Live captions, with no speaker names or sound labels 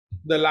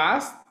The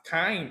last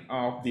kind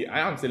of the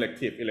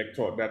ion-selective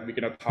electrode that we're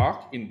going to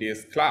talk in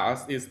this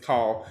class is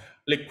called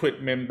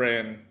liquid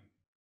membrane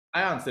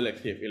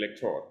ion-selective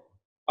electrode,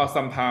 or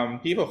sometimes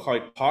people call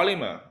it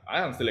polymer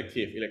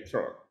ion-selective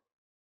electrode.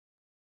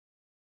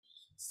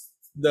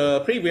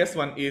 The previous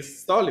one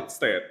is solid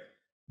state.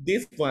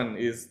 This one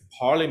is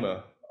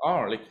polymer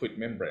or liquid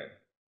membrane.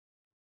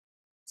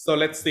 So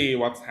let's see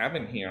what's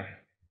happened here.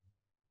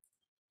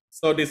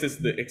 So this is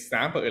the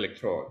example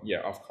electrode, yeah,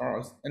 of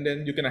course. And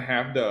then you're gonna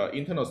have the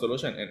internal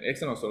solution and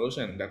external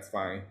solution, that's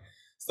fine.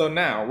 So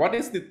now, what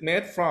is it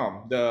made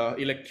from, the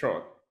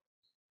electrode?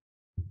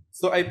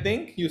 So I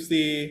think you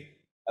see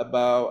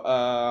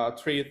about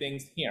 3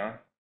 things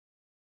here.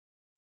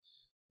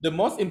 The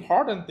most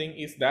important thing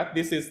is that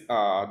this is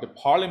the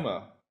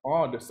polymer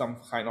or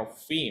some kind of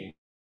film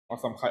or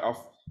some kind of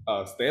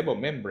stable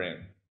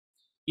membrane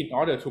in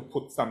order to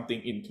put something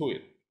into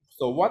it.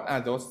 So what are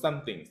those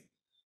somethings?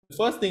 The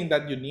first thing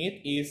that you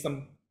need is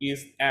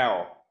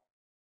L.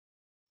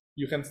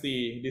 You can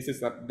see this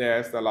is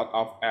there's a lot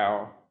of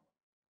L.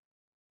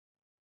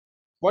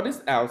 What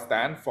does L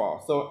stand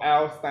for? So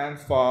L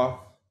stands for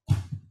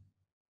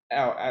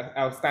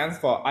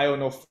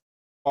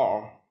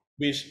ionophore,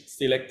 which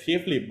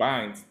selectively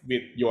binds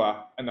with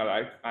your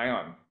analyte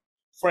ion.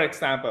 For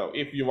example,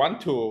 if you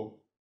want to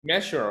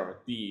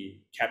measure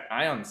the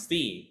cation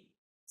C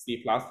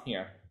plus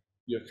here,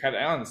 your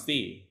cation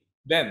C,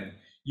 then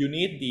you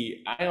need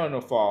the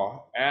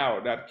ionophore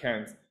L that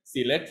can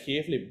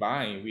selectively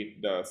bind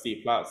with the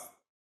C plus.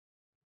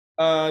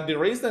 The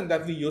reason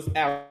that we use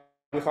L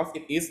because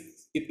it is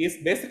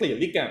basically a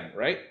ligand,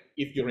 right?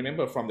 If you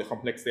remember from the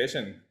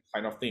complexation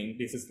kind of thing,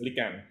 this is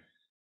ligand.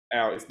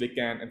 L is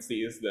ligand and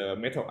C is the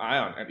metal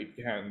ion, and it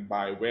can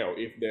bind well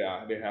if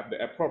they have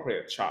the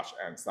appropriate charge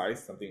and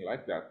size, something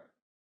like that.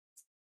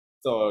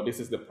 So this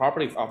is the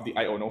properties of the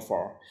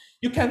ionophore.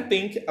 You can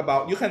think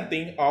of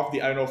the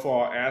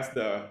ionophore as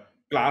the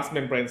glass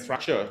membrane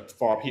structure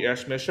for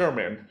pH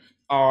measurement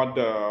or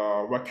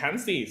the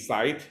vacancy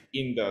site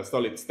in the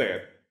solid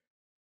state.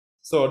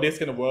 So this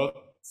can work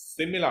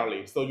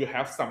similarly. So you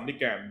have some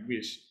ligand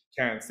which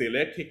can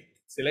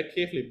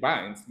selectively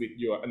bind with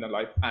your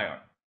analyte ion.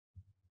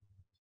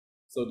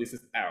 So this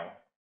is L.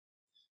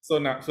 So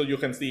now, so you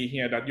can see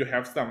here that you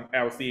have some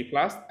LC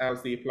plus,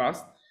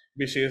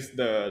 which is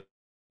the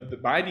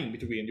binding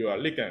between your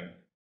ligand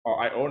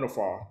or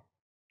ionophore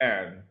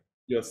and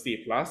your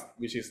C plus,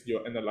 which is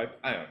your analyte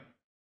ion.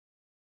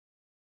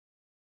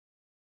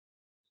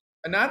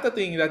 Another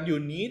thing that you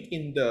need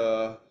in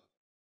the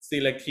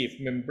selective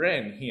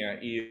membrane here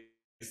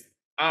is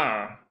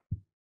R.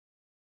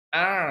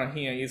 R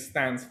here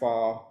stands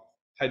for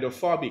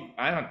hydrophobic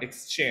ion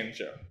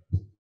exchanger.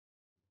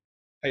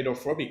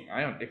 Hydrophobic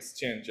ion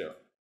exchanger.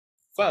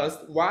 First,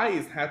 why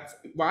is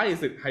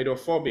it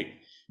hydrophobic?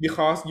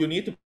 Because you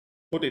need to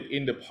put it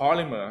in the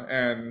polymer,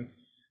 and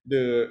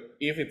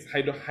if it's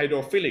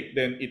hydrophilic,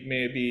 then it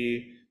may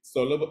be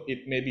soluble,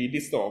 it may be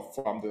dissolved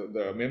from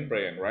the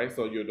membrane, right?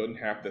 So you don't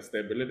have the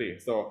stability.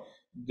 So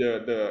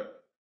the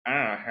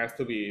R has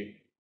to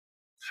be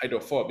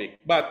hydrophobic.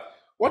 But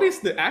what is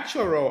the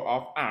actual role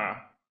of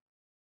R?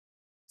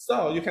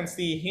 So you can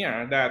see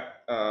here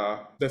that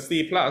the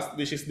C plus,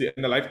 which is the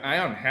analyte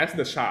ion, has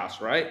the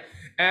charge, right?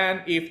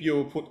 And if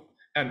you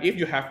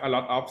have a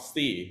lot of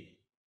C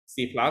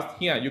plus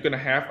here, you're gonna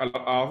have a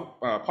lot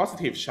of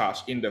positive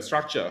charge in the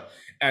structure,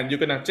 and you're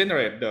gonna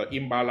generate the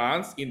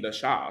imbalance in the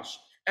charge.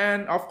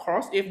 And of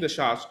course, if the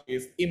charge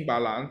is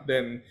imbalanced,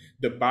 then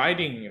the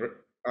binding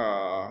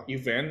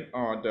event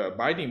or the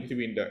binding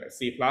between the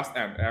C plus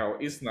and L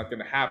is not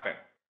gonna happen.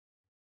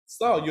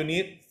 So you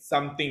need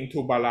something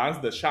to balance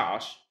the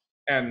charge.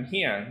 And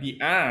here,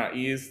 the R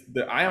is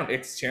the ion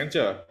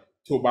exchanger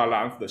to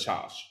balance the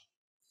charge.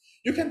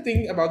 You can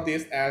think about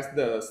this as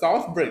the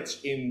salt bridge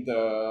in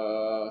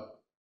the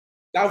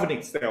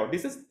galvanic cell.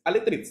 This is a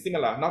little bit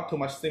similar, not too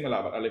much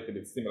similar, but a little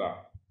bit similar.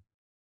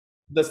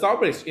 The salt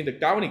bridge in the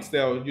galvanic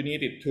cell, you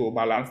need it to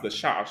balance the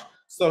charge.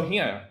 So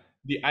here,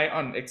 the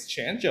ion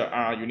exchanger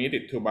R, you need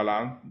it to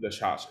balance the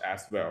charge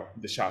as well,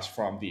 the charge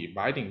from the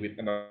binding with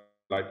another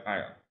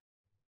ion.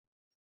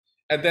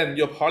 And then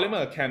your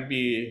polymer can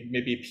be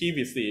maybe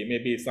PVC,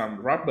 maybe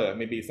some rubber,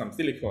 maybe some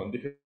silicone,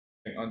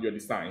 depending on your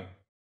design.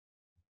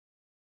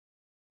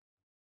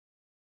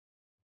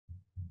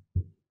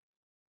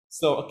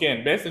 So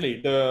again,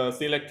 basically the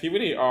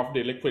selectivity of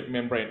the liquid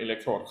membrane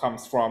electrode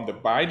comes from the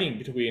binding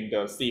between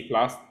the C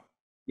plus,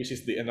 which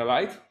is the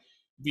analyte,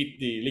 with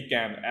the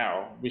ligand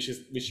L, which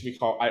we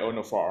call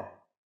ionophore.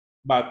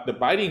 But the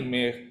binding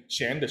may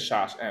change the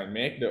charge and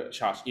make the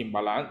charge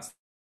imbalance.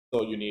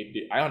 So you need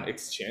the ion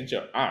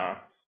exchanger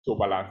R to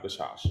balance the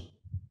charge.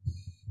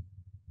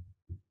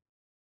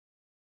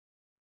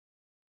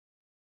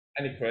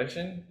 Any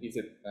question? Is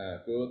it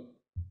good?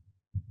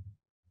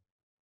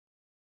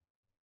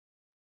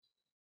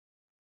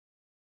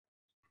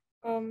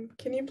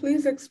 Can you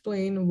please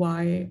explain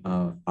why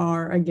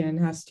R again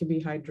has to be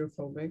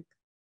hydrophobic?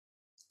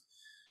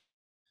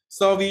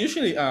 So we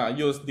usually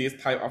use this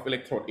type of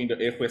electrode in the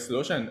aqueous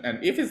solution,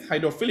 and if it's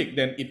hydrophilic,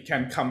 then it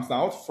can come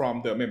out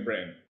from the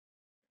membrane,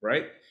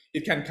 right?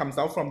 It can come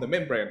out from the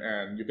membrane,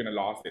 and you're gonna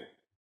lose it.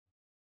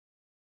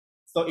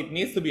 So it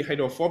needs to be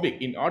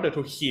hydrophobic in order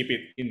to keep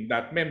it in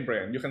that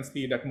membrane. You can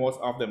see that most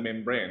of the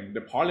membrane,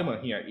 the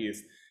polymer here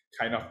is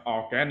kind of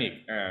organic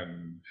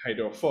and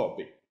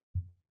hydrophobic.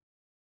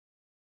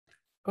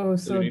 Oh,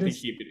 So you so need to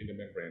keep it in the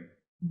membrane.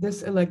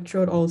 this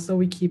electrode also,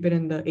 we keep it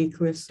in the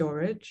aqueous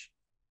storage?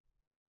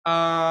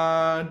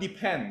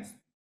 Depends.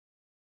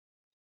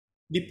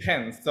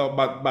 Depends. So,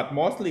 but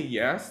mostly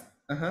yes.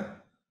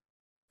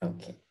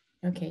 Okay.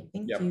 Okay.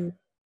 Thank Yep. you.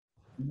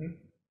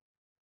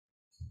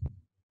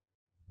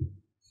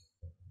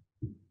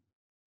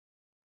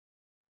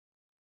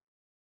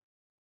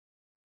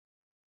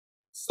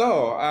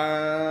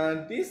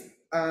 So this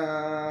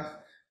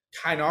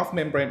kind of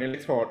membrane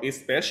electrode is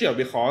special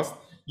because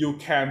you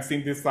can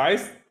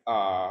synthesize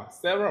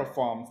several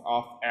forms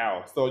of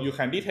L. So you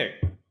can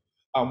detect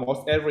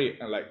almost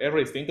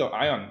every single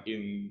ion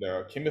in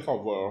the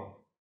chemical world.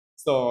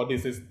 So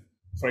this is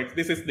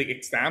the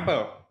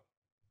example.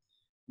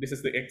 This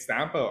is the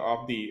example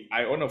of the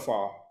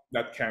ionophore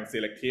that can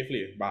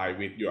selectively bind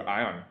with your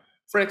ion.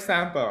 For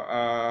example,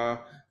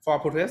 for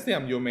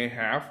potassium, you may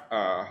have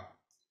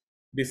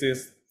this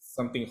is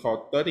something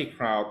called 30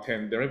 crown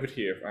 10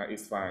 derivative.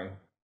 Is fine.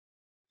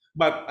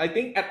 But I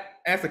think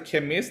as a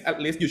chemist, at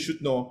least you should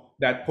know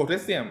that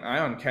potassium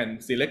ion can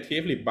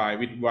selectively bind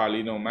with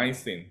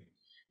valinomycin.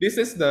 This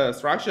is the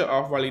structure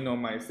of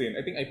valinomycin.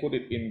 I think I put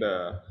it in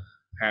the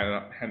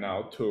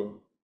handout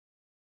too.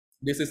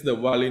 This is the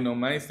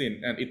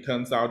valinomycin, and it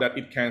turns out that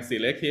it can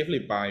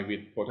selectively bind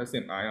with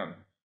potassium ion.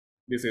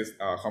 This is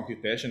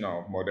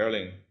computational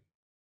modeling.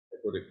 I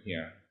put it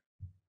here.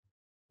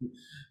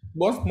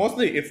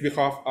 Mostly it's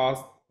because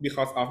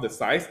of the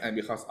size and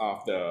because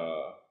of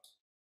the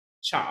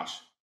charge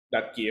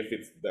that gives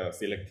it the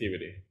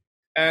selectivity.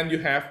 And you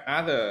have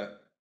other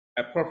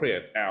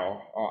appropriate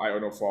L or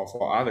ionophore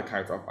for other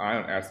kinds of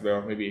ion as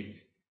well.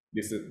 Maybe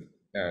this is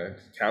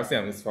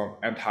calcium is from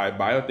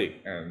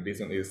antibiotic, and this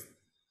one is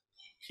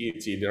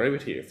PG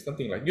derivative,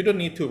 something like. You don't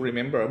need to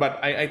remember,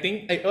 but I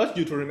think I urge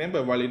you to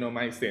remember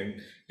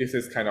valinomycin. This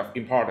is kind of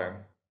important.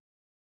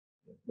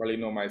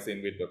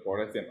 Valinomycin with the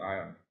potassium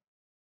ion.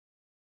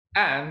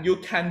 And you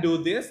can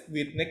do this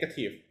with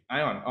negative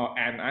ion or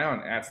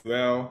anion as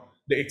well.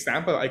 The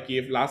example I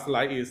give last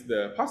slide is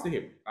the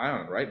positive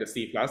ion, right? The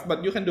C plus,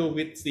 but you can do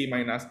with C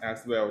minus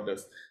as well,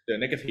 the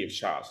negative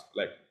charge,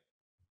 like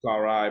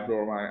chloride,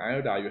 bromide,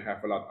 iodide. You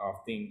have a lot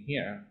of things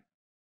here,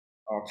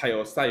 or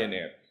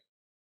thiocyanate.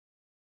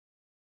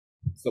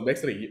 So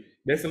basically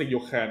you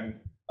can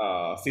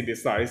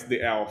synthesize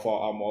the L for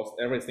almost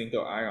every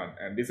single ion,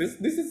 and this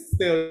is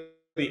still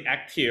the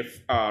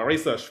active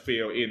research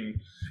field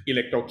in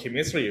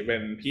electrochemistry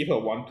when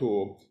people want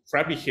to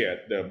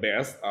fabricate the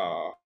best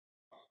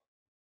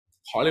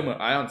polymer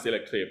ion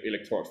selective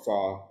electrode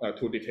for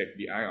to detect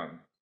the ion.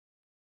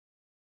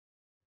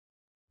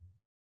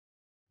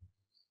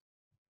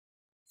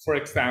 For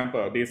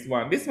example, this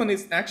one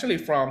is actually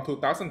from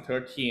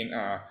 2013.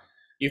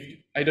 If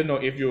I don't know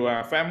if you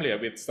are familiar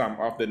with some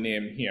of the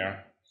name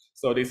here.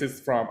 So this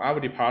is from our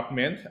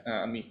department.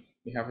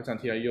 We have Ajan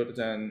Thirayut,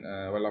 Ajan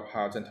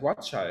Walapal, Ajan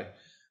Thawatchai.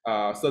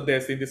 So they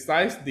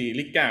synthesize the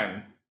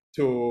ligand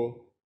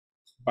to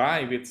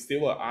bind with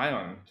silver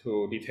ion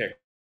to detect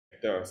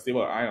the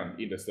silver ion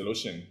in the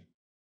solution.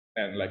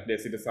 And like they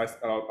synthesize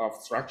a lot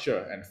of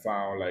structure and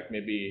found like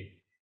maybe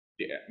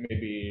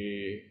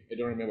I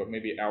don't remember,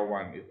 maybe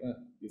L1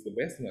 is the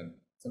best one,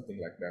 something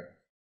like that.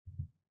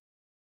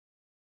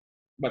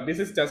 But this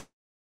is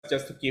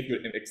just to give you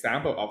an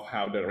example of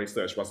how the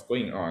research was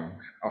going on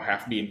or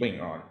have been going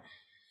on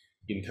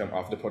in terms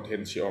of the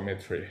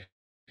potentiometry.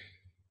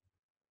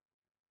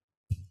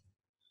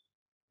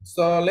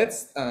 So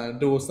let's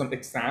do some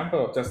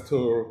example just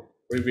to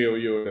review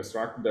you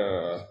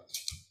the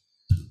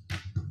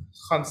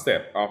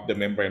concept of the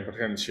membrane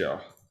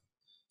potential.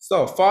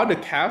 So for the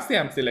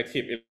calcium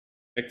selective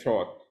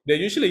electrode, they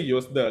usually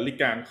use the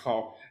ligand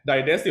called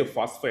didecyl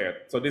phosphate.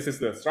 So this is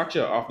the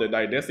structure of the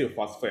didecyl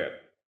phosphate.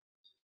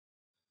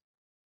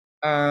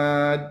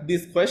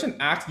 This question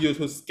asks you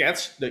to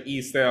sketch the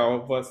E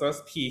cell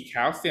versus P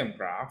calcium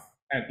graph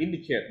and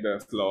indicate the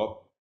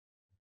slope.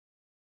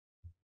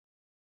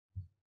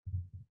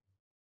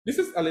 This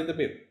is a little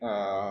bit,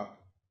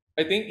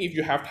 I think if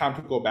you have time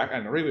to go back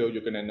and review,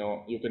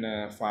 you're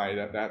gonna find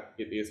that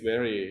it is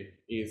very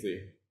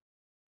easy.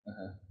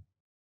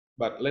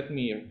 But let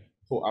me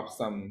pull up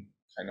some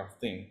kind of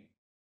thing.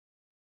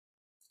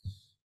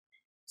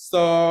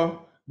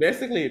 So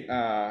basically,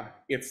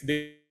 it's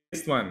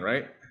this one,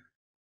 right?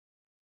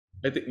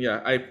 I think,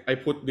 yeah, I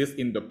put this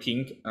in the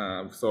pink,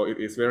 so it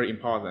is very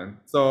important.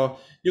 So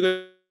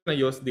you're gonna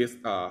use this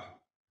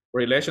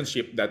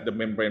relationship that the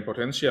membrane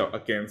potential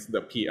against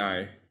the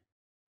PI.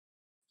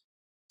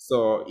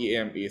 So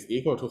EM is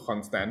equal to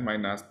constant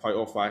minus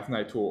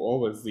 0.0592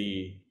 over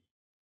Z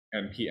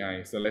and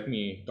PI. So let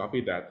me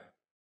copy that.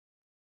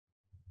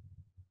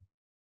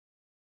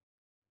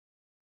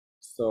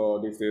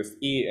 So this is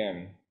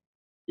EM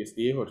is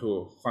equal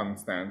to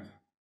constant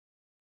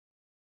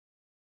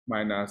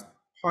minus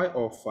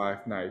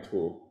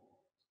 0.0592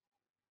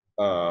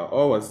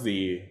 over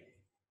Z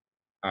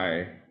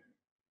I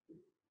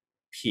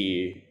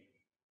P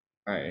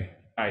I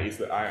is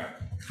the ion.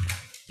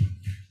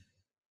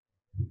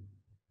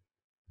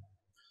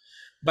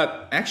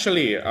 But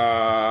actually,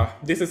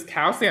 this is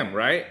calcium,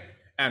 right?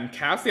 And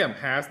calcium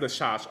has the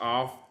charge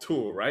of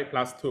 2, right?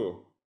 Plus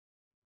 2.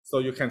 So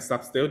you can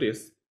substitute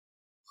this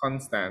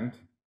constant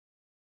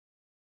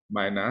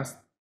minus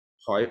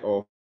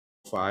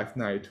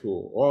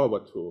 0.0592 over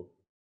 2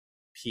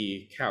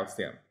 P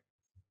calcium.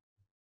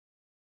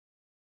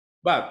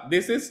 But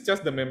this is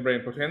just the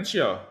membrane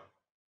potential.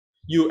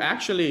 You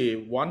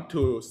actually want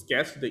to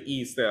sketch the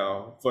E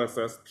cell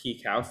versus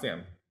P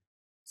calcium.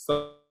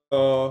 So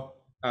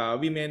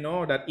we may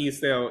know that E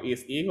cell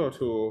is equal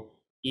to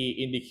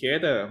E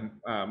indicator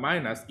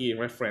minus E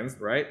reference,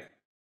 right?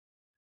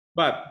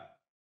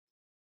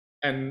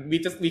 And we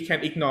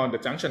can ignore the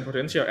junction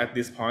potential at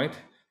this point.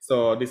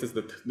 So this is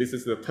the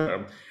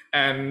term,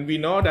 and we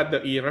know that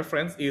the E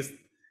reference is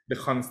the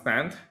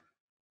constant,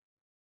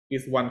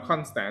 is one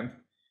constant,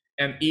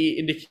 and E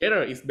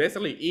indicator is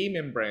basically E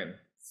membrane.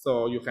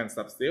 So you can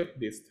substitute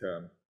this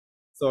term.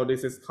 So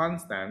this is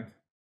constant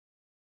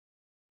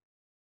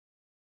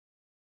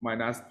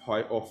minus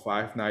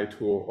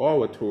 0.0592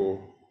 over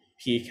 2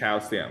 P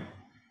calcium,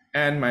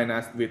 and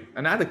minus with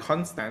another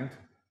constant.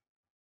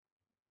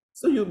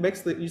 So you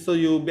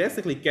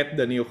basically get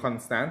the new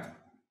constant,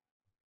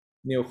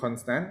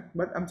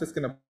 but I'm just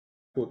gonna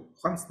put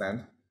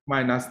constant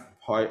minus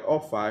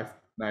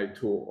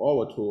 0.0592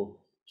 over 2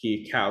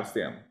 P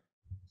calcium.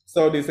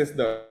 So this is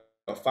the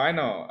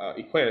final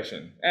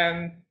equation,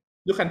 and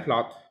you can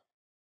plot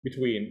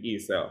between E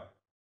cell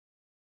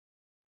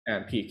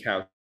and P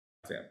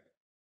calcium.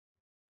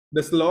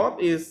 The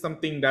slope is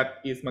something that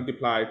is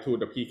multiplied to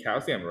the P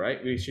calcium,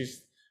 right? Which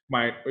is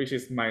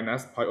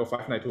minus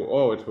 0.0592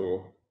 over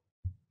 2.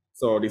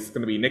 So this is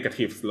going to be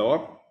negative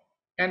slope,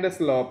 and the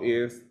slope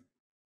is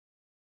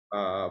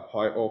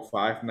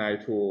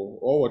 0.0592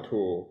 over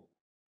 2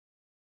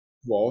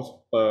 volts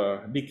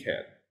per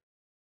decade.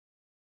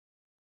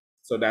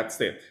 So that's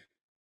it.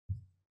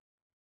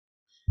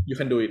 You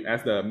can do it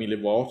as the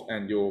millivolt,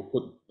 and you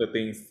put the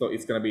things. So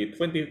it's going to be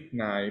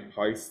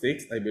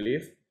 29.6, I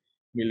believe,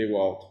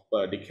 millivolt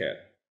per decade.